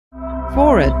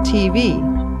Forward TV.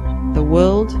 The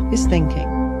world is thinking.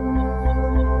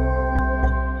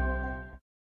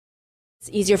 It's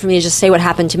easier for me to just say what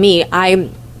happened to me.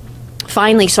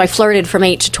 So I flirted from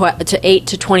 8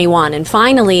 to 21, and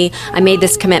finally I made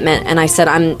this commitment, and I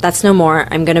said, that's no more.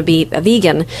 I'm going to be a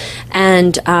vegan.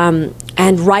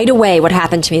 And right away, what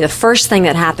happened to me, the first thing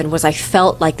that happened was I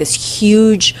felt like this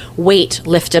huge weight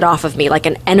lifted off of me, like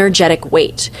an energetic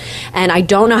weight. And I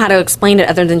don't know how to explain it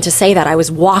other than to say that I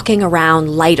was walking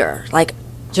around lighter, like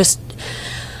just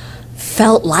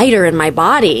felt lighter in my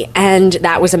body, and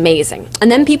that was amazing.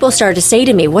 And then people started to say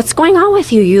to me, what's going on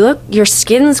with you? Your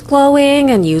skin's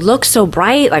glowing and you look so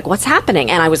bright, like what's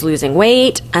happening? And I was losing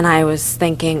weight, and I was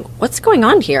thinking, what's going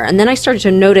on here? And then I started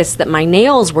to notice that my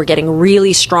nails were getting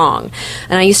really strong.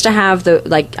 And I used to have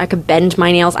I could bend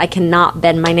my nails. I cannot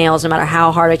bend my nails no matter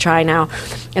how hard I try now.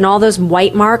 And all those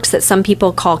white marks that some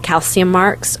people call calcium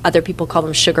marks, other people call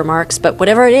them sugar marks, but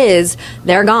whatever it is,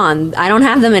 they're gone. I don't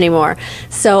have them anymore.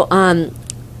 So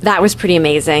that was pretty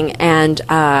amazing, and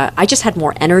I just had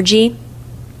more energy.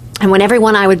 And when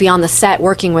everyone I would be on the set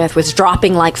working with was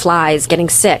dropping like flies, getting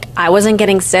sick, I wasn't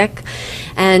getting sick.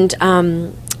 And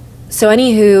so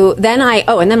anywho, then my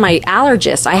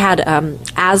allergist, I had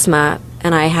asthma,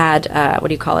 and I had,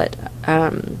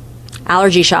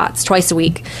 allergy shots twice a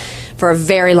week for a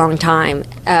very long time,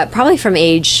 probably from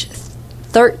age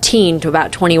 13 to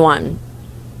about 21.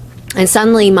 And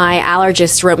suddenly my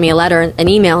allergist wrote me an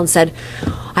email and said,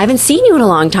 I haven't seen you in a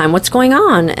long time. What's going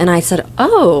on? And I said,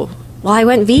 oh, well, I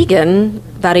went vegan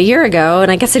about a year ago, and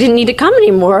I guess I didn't need to come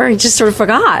anymore. I just sort of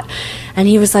forgot. And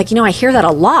he was like, I hear that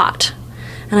a lot.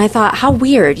 And I thought, how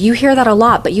weird. You hear that a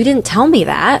lot, but you didn't tell me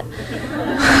that.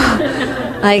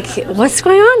 Like, what's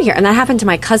going on here? And that happened to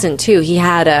my cousin, too. He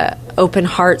had a open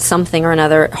heart something or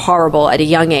another horrible at a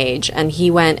young age. And he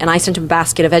went, and I sent him a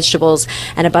basket of vegetables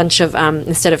and a bunch of,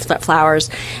 instead of flowers,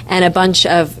 and a bunch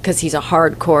of, because he's a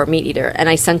hardcore meat eater. And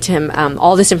I sent him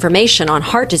all this information on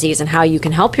heart disease and how you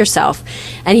can help yourself.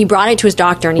 And he brought it to his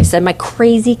doctor, and he said, my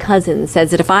crazy cousin says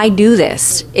that if I do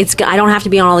this, I don't have to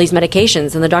be on all these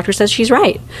medications. And the doctor says she's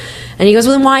right. And he goes,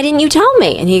 well, then why didn't you tell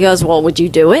me? And he goes, well, would you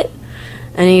do it?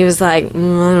 And he was like, I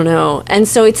don't know. And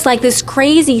so it's like this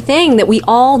crazy thing that we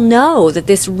all know that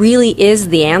this really is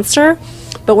the answer,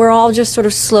 but we're all just sort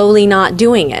of slowly not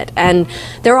doing it. And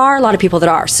there are a lot of people that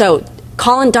are. So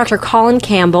Dr. Colin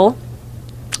Campbell,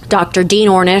 Dr. Dean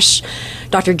Ornish,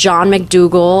 Dr. John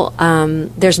McDougall,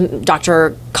 there's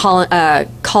Dr.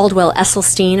 Caldwell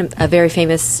Esselstyn, a very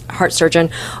famous heart surgeon.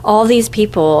 All these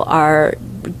people are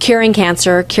curing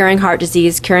cancer, curing heart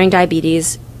disease, curing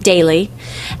diabetes, daily.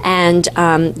 And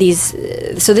so this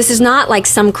is not like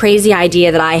some crazy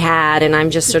idea that I had and I'm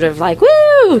just sort of like,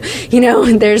 woo,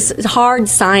 there's hard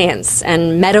science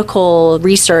and medical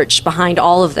research behind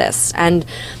all of this. And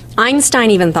Einstein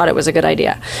even thought it was a good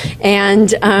idea.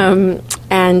 And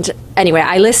anyway,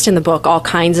 I list in the book all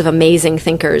kinds of amazing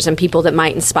thinkers and people that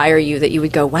might inspire you, that you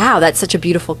would go, wow, that's such a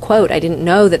beautiful quote. I didn't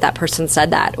know that person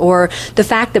said that. Or the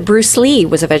fact that Bruce Lee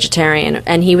was a vegetarian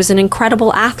and he was an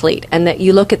incredible athlete. And that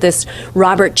you look at this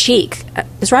Robert Cheek.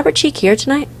 Is Robert Cheek here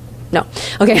tonight? No.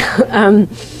 Okay.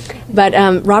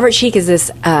 But Robert Cheek is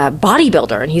this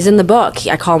bodybuilder, and he's in the book.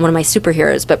 I call him one of my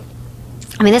superheroes. But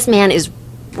I mean, this man is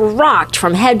rocked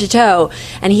from head to toe,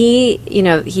 and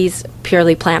he's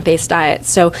purely plant-based diet.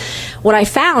 So what I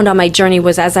found on my journey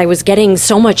was, as I was getting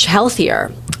so much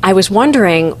healthier, I was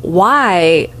wondering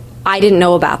why I didn't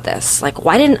know about this. Like,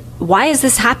 why is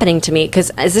this happening to me?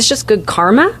 Because is this just good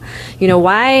karma?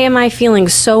 Why am I feeling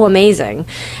so amazing?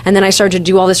 And then I started to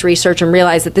do all this research and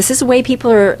realize that this is the way people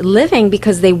are living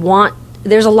because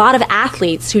there's a lot of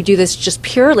athletes who do this just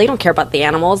purely. They don't care about the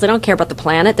animals. They don't care about the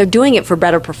planet. They're doing it for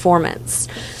better performance.